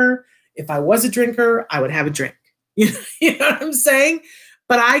drinker. If I was a drinker, I would have a drink. You know what I'm saying?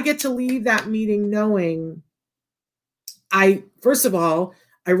 But I get to leave that meeting knowing first of all,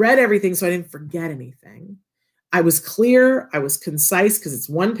 I read everything so I didn't forget anything. I was clear, I was concise because it's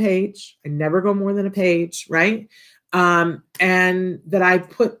one page. I never go more than a page, right? And that I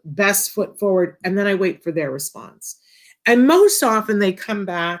put best foot forward, and then I wait for their response. And most often they come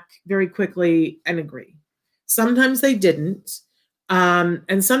back very quickly and agree. Sometimes they didn't.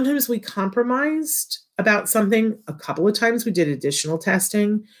 And sometimes we compromised about something. A couple of times we did additional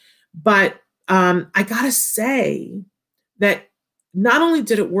testing. But I gotta say that not only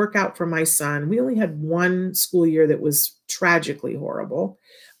did it work out for my son, we only had one school year that was tragically horrible.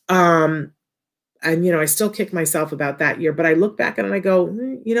 And, I still kick myself about that year, but I look back at it and I go,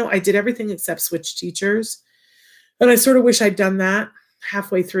 I did everything except switch teachers. And I sort of wish I'd done that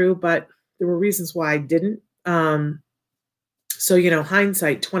halfway through, but there were reasons why I didn't. So,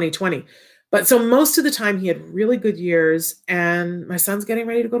 hindsight 2020. But so most of the time he had really good years, and my son's getting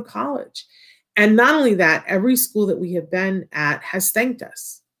ready to go to college. And not only that, every school that we have been at has thanked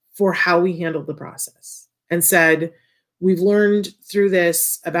us for how we handled the process and said, we've learned through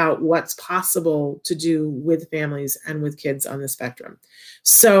this about what's possible to do with families and with kids on the spectrum.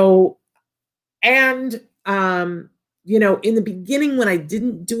 So, and, in the beginning, when I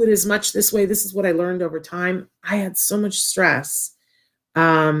didn't do it as much this way, this is what I learned over time. I had so much stress.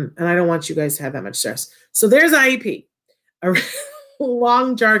 And I don't want you guys to have that much stress. So there's IEP. A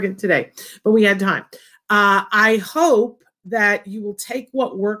long jargon today, but we had time. I hope that you will take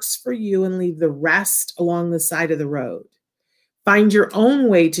what works for you and leave the rest along the side of the road. Find your own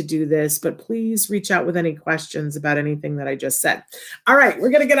way to do this, but please reach out with any questions about anything that I just said. All right,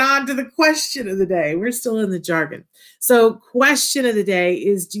 we're going to get on to the question of the day. We're still in the jargon. So question of the day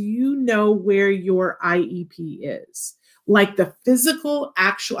is, do you know where your IEP is? Like the physical,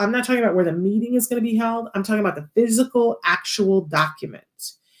 actual, I'm not talking about where the meeting is going to be held. I'm talking about the physical, actual document.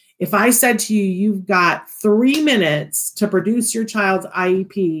 If I said to you, you've got 3 minutes to produce your child's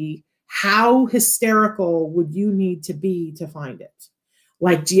IEP, how hysterical would you need to be to find it?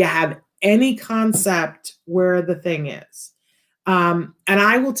 Like, do you have any concept where the thing is? And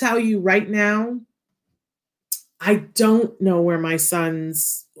I will tell you right now, I don't know where my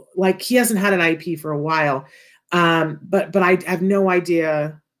son's, like, he hasn't had an IEP for a while. But I have no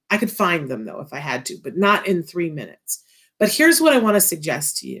idea. I could find them though if I had to, but not in 3 minutes. But here's what I want to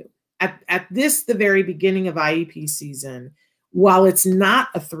suggest to you. At the very beginning of IEP season, while it's not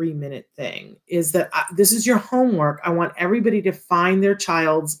a 3-minute thing, is that this is your homework. I want everybody to find their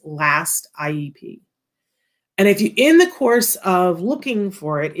child's last IEP. And if you, in the course of looking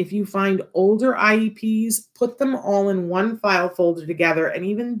for it, if you find older IEPs, put them all in one file folder together. And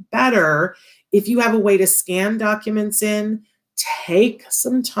even better, if you have a way to scan documents in, take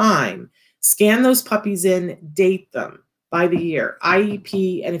some time, scan those puppies in, date them by the year,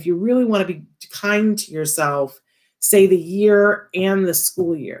 IEP. And if you really want to be kind to yourself, say the year and the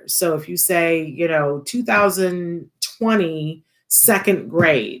school year. So if you say, 2020 second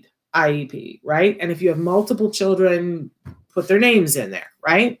grade IEP, right? And if you have multiple children, put their names in there,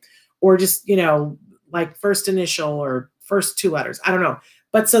 right? Or just, like first initial or first 2 letters, I don't know.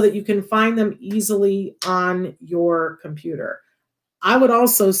 But so that you can find them easily on your computer. I would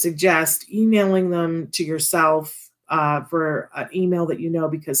also suggest emailing them to yourself for an email that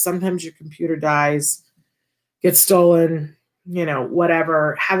because sometimes your computer dies, gets stolen,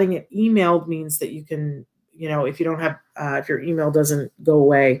 whatever. Having it emailed means that you can, if you don't have, if your email doesn't go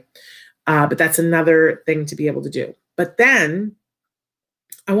away, but that's another thing to be able to do. But then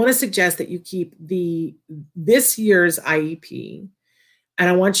I want to suggest that you keep this year's IEP, and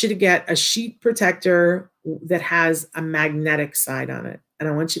I want you to get a sheet protector that has a magnetic side on it. And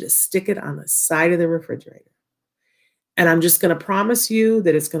I want you to stick it on the side of the refrigerator. And I'm just going to promise you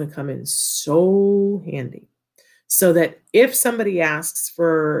that it's going to come in so handy. So that if somebody asks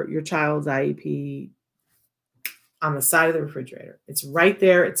for your child's IEP on the side of the refrigerator, it's right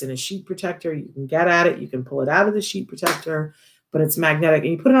there. It's in a sheet protector. You can get at it. You can pull it out of the sheet protector, but it's magnetic.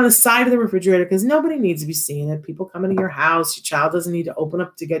 And you put it on the side of the refrigerator because nobody needs to be seeing it. People come into your house. Your child doesn't need to open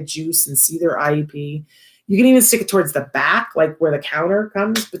up to get juice and see their IEP. You can even stick it towards the back, like where the counter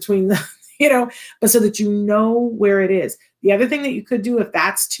comes between the, but so that you know where it is. The other thing that you could do, if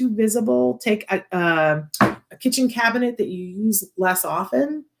that's too visible, take a kitchen cabinet that you use less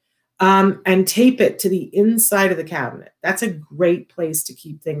often and tape it to the inside of the cabinet. That's a great place to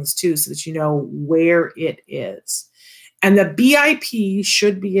keep things too, so that you know where it is. And the BIP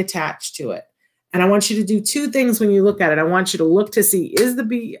should be attached to it. And I want you to do two things when you look at it. I want you to look to see, is the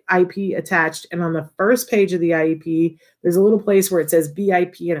BIP attached? And on the first page of the IEP, there's a little place where it says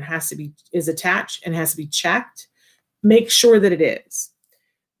BIP and it has to be, is attached and has to be checked. Make sure that it is.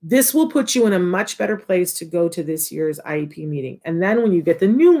 This will put you in a much better place to go to this year's IEP meeting. And then when you get the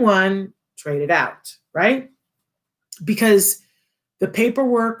new one, trade it out, right? Because the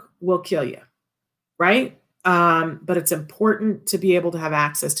paperwork will kill you, right? But it's important to be able to have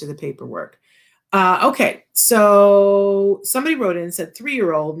access to the paperwork. Okay, so somebody wrote in and said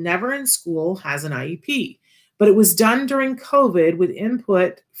 3-year-old never in school has an IEP, but it was done during COVID with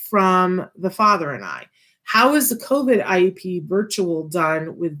input from the father and I. How is the COVID IEP virtual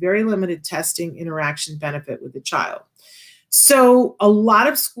done with very limited testing interaction benefit with the child? So a lot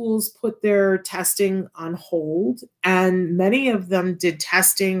of schools put their testing on hold, and many of them did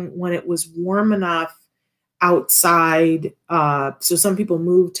testing when it was warm enough outside. So some people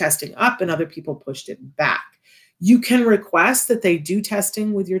moved testing up and other people pushed it back. You can request that they do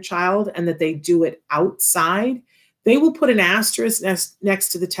testing with your child and that they do it outside. They will put an asterisk next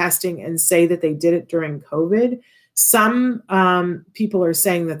to the testing and say that they did it during COVID. Some people are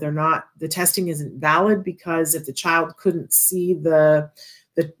saying that the testing isn't valid because if the child couldn't see the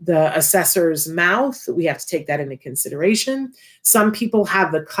assessor's mouth, we have to take that into consideration. Some people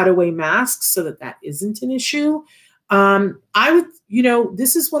have the cutaway masks so that isn't an issue. I would,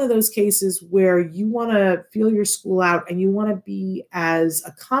 this is one of those cases where you want to feel your school out and you want to be as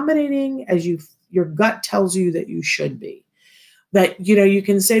accommodating as your gut tells you that you should be. That, you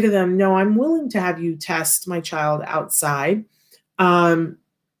can say to them, no, I'm willing to have you test my child outside.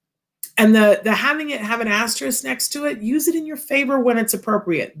 And the having it have an asterisk next to it, use it in your favor when it's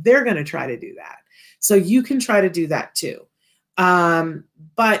appropriate. They're going to try to do that. So you can try to do that too.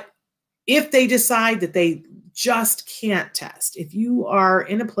 But if they decide that they just can't test, if you are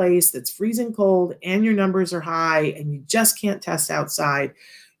in a place that's freezing cold and your numbers are high and you just can't test outside,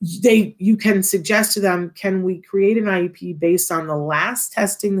 you can suggest to them, can we create an IEP based on the last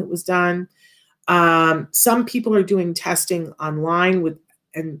testing that was done? Some people are doing testing online with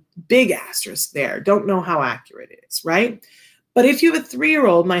and big asterisk there. Don't know how accurate it is, right? But if you have a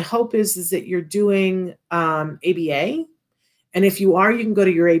 3-year-old, my hope is that you're doing ABA. And if you are, you can go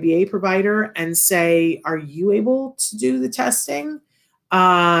to your ABA provider and say, are you able to do the testing?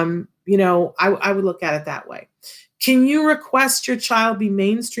 I would look at it that way. Can you request your child be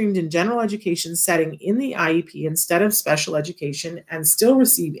mainstreamed in general education setting in the IEP instead of special education and still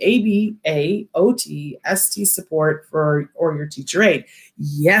receive ABA, OT, ST support or your teacher aide?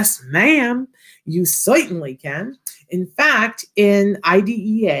 Yes, ma'am, you certainly can. In fact, in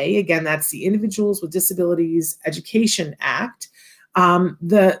IDEA, again, that's the Individuals with Disabilities Education Act,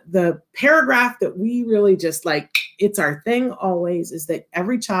 the paragraph that we really just it's our thing always, is that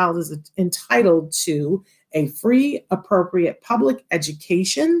every child is entitled to a free, appropriate public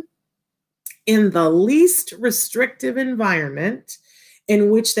education in the least restrictive environment in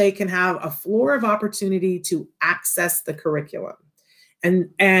which they can have a floor of opportunity to access the curriculum.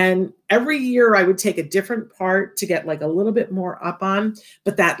 And every year I would take a different part to get a little bit more up on,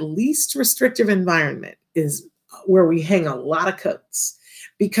 but that least restrictive environment is where we hang a lot of coats,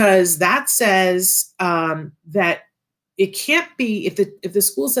 because that says that it can't be, if the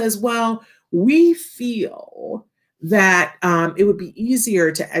school says, well, we feel that it would be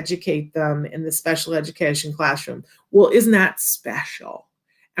easier to educate them in the special education classroom. Well, isn't that special?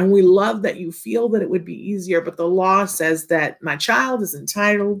 And we love that you feel that it would be easier, but the law says that my child is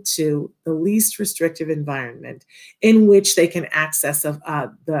entitled to the least restrictive environment in which they can access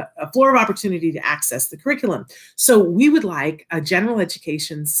a floor of opportunity to access the curriculum. So we would like a general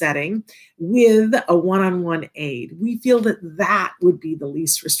education setting with a one-on-one aid. We feel that that would be the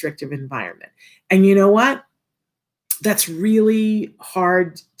least restrictive environment. And you know what? That's really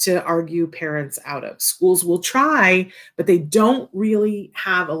hard to argue parents out of. Schools will try, but they don't really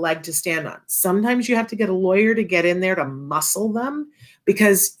have a leg to stand on. Sometimes you have to get a lawyer to get in there to muscle them,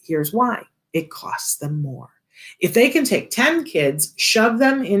 because here's why: it costs them more. If they can take 10 kids, shove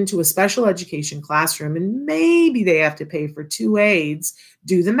them into a special education classroom, and maybe they have to pay for 2 aides,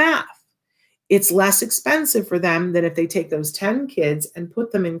 do the math. It's less expensive for them than if they take those 10 kids and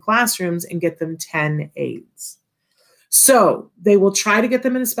put them in classrooms and get them 10 aides. So they will try to get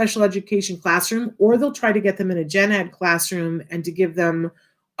them in a special education classroom, or they'll try to get them in a gen ed classroom and to give them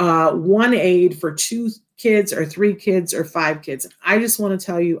 1 aide for 2 kids or 3 kids or 5 kids. I just want to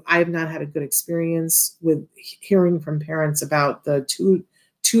tell you, I have not had a good experience with hearing from parents about the 2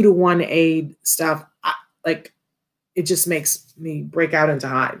 to 1 aide stuff. It just makes me break out into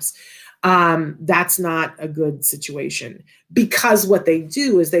hives. That's not a good situation, because what they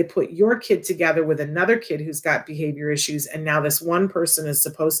do is they put your kid together with another kid who's got behavior issues. And now this one person is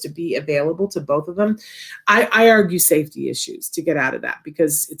supposed to be available to both of them. I argue safety issues to get out of that,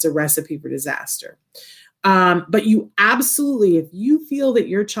 because it's a recipe for disaster. But you absolutely, if you feel that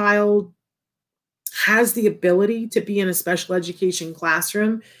your child has the ability to be in a special education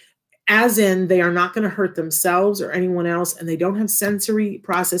classroom, as in they are not going to hurt themselves or anyone else, and they don't have sensory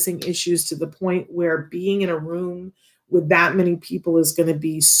processing issues to the point where being in a room with that many people is going to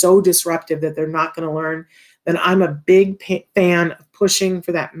be so disruptive that they're not going to learn, then I'm a big fan of pushing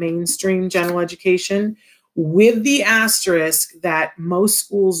for that mainstream general education, with the asterisk that most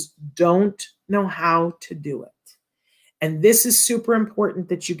schools don't know how to do it. And this is super important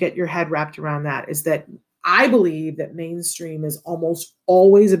that you get your head wrapped around that, is that I believe that mainstream is almost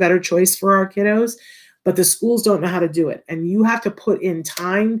always a better choice for our kiddos, but the schools don't know how to do it. And you have to put in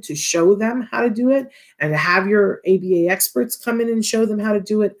time to show them how to do it, and to have your ABA experts come in and show them how to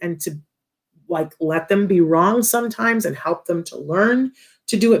do it, and to let them be wrong sometimes and help them to learn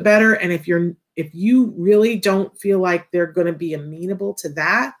to do it better. And if you really don't feel like they're going to be amenable to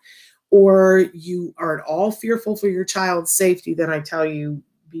that, or you are at all fearful for your child's safety, then I tell you,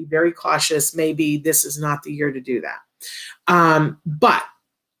 be very cautious. Maybe this is not the year to do that. But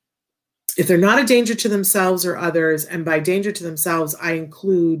if they're not a danger to themselves or others, and by danger to themselves, I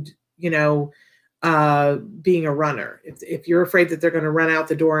include, being a runner. If you're afraid that they're going to run out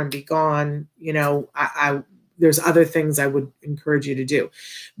the door and be gone, there's other things I would encourage you to do.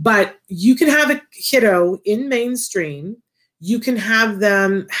 But you can have a kiddo in mainstream. You can have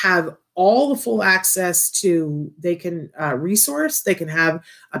them have all the full access to, they can resource, they can have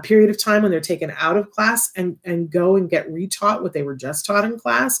a period of time when they're taken out of class and go and get retaught what they were just taught in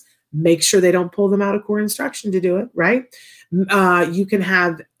class. Make sure they don't pull them out of core instruction to do it, right? You can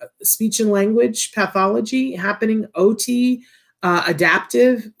have speech and language pathology happening, OT,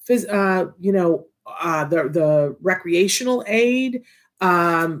 adaptive, the recreational aid.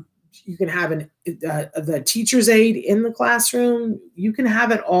 You can have the teacher's aide in the classroom. You can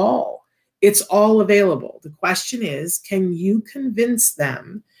have it all. It's all available. The question is, can you convince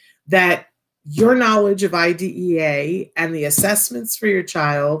them that your knowledge of IDEA and the assessments for your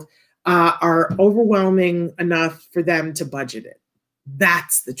child are overwhelming enough for them to budget it?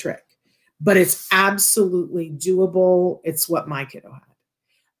 That's the trick. But it's absolutely doable. It's what my kiddo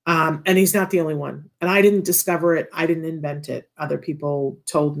had. And he's not the only one. And I didn't discover it. I didn't invent it. Other people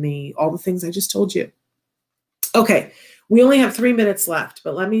told me all the things I just told you. Okay, we only have 3 minutes left,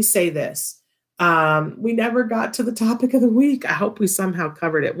 but let me say this. We never got to the topic of the week. I hope we somehow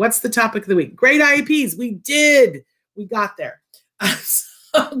covered it. What's the topic of the week? Great IEPs. We did. We got there. I'm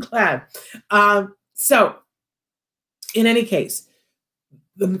so glad. So in any case,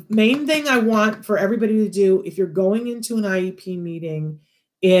 the main thing I want for everybody to do if you're going into an IEP meeting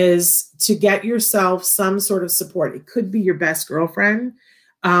is to get yourself some sort of support. It could be your best girlfriend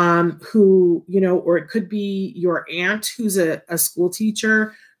who, or it could be your aunt who's a school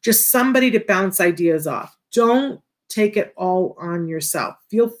teacher, just somebody to bounce ideas off. Don't take it all on yourself.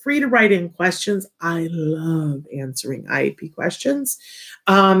 Feel free to write in questions. I love answering IEP questions.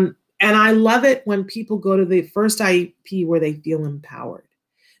 And I love it when people go to the first IEP where they feel empowered.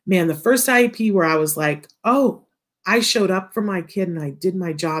 Man, the first IEP where I was like, oh, I showed up for my kid and I did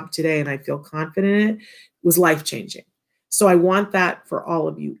my job today and I feel confident in it, was life-changing. So I want that for all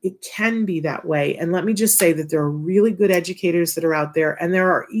of you. It can be that way. And let me just say that there are really good educators that are out there, and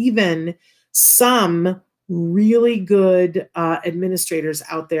there are even some really good administrators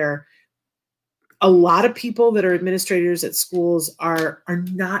out there. A lot of people that are administrators at schools are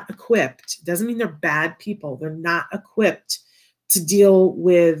not equipped. Doesn't mean they're bad people. They're not equipped to deal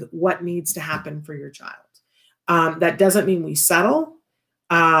with what needs to happen for your child. That doesn't mean we settle,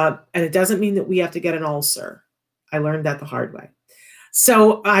 and it doesn't mean that we have to get an ulcer. I learned that the hard way.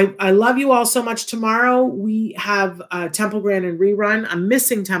 So I love you all so much. Tomorrow we have Temple Grandin rerun. I'm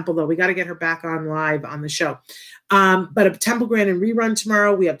missing Temple though. We got to get her back on live on the show. But a Temple Grandin rerun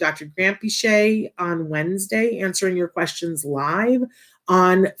tomorrow. We have Dr. Grant Bichet on Wednesday answering your questions live.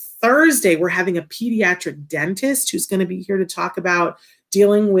 On Thursday, we're having a pediatric dentist who's going to be here to talk about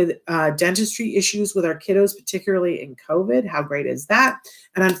dealing with dentistry issues with our kiddos, particularly in COVID. How great is that?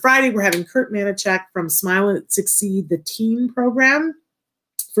 And on Friday, we're having Kurt Manichek from Smile and Succeed, the teen program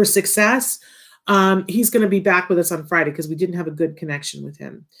for success. He's going to be back with us on Friday because we didn't have a good connection with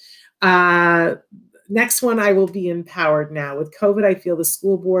him. Next one, I will be empowered now. With COVID, I feel the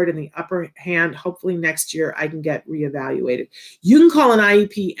school board in the upper hand. Hopefully next year I can get reevaluated. You can call an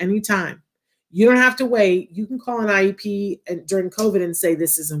IEP anytime. You don't have to wait. You can call an IEP during COVID and say,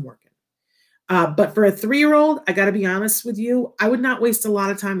 this isn't working. But for a 3-year-old, I got to be honest with you, I would not waste a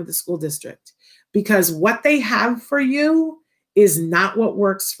lot of time with the school district, because what they have for you is not what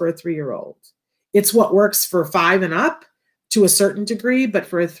works for a 3-year-old. It's what works for 5 and up to a certain degree. But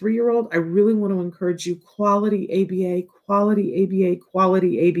for a 3-year-old, I really want to encourage you, quality ABA, quality ABA,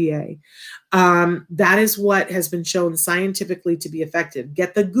 quality ABA. That is what has been shown scientifically to be effective.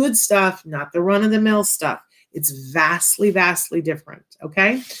 Get the good stuff, not the run-of-the-mill stuff. It's vastly, vastly different,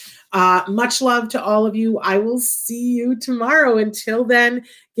 okay? Much love to all of you. I will see you tomorrow. Until then,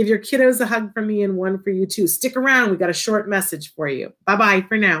 give your kiddos a hug from me and one for you too. Stick around. We got a short message for you. Bye-bye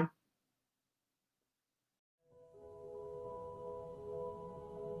for now.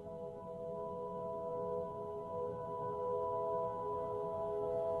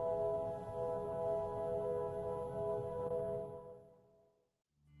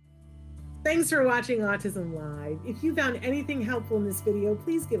 Thanks for watching Autism Live. If you found anything helpful in this video,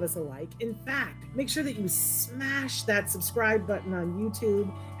 please give us a like. In fact, make sure that you smash that subscribe button on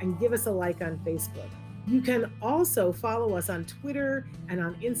YouTube and give us a like on Facebook. You can also follow us on Twitter and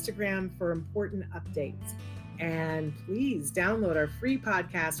on Instagram for important updates. And please download our free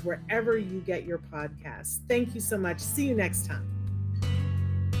podcast wherever you get your podcasts. Thank you so much. See you next time.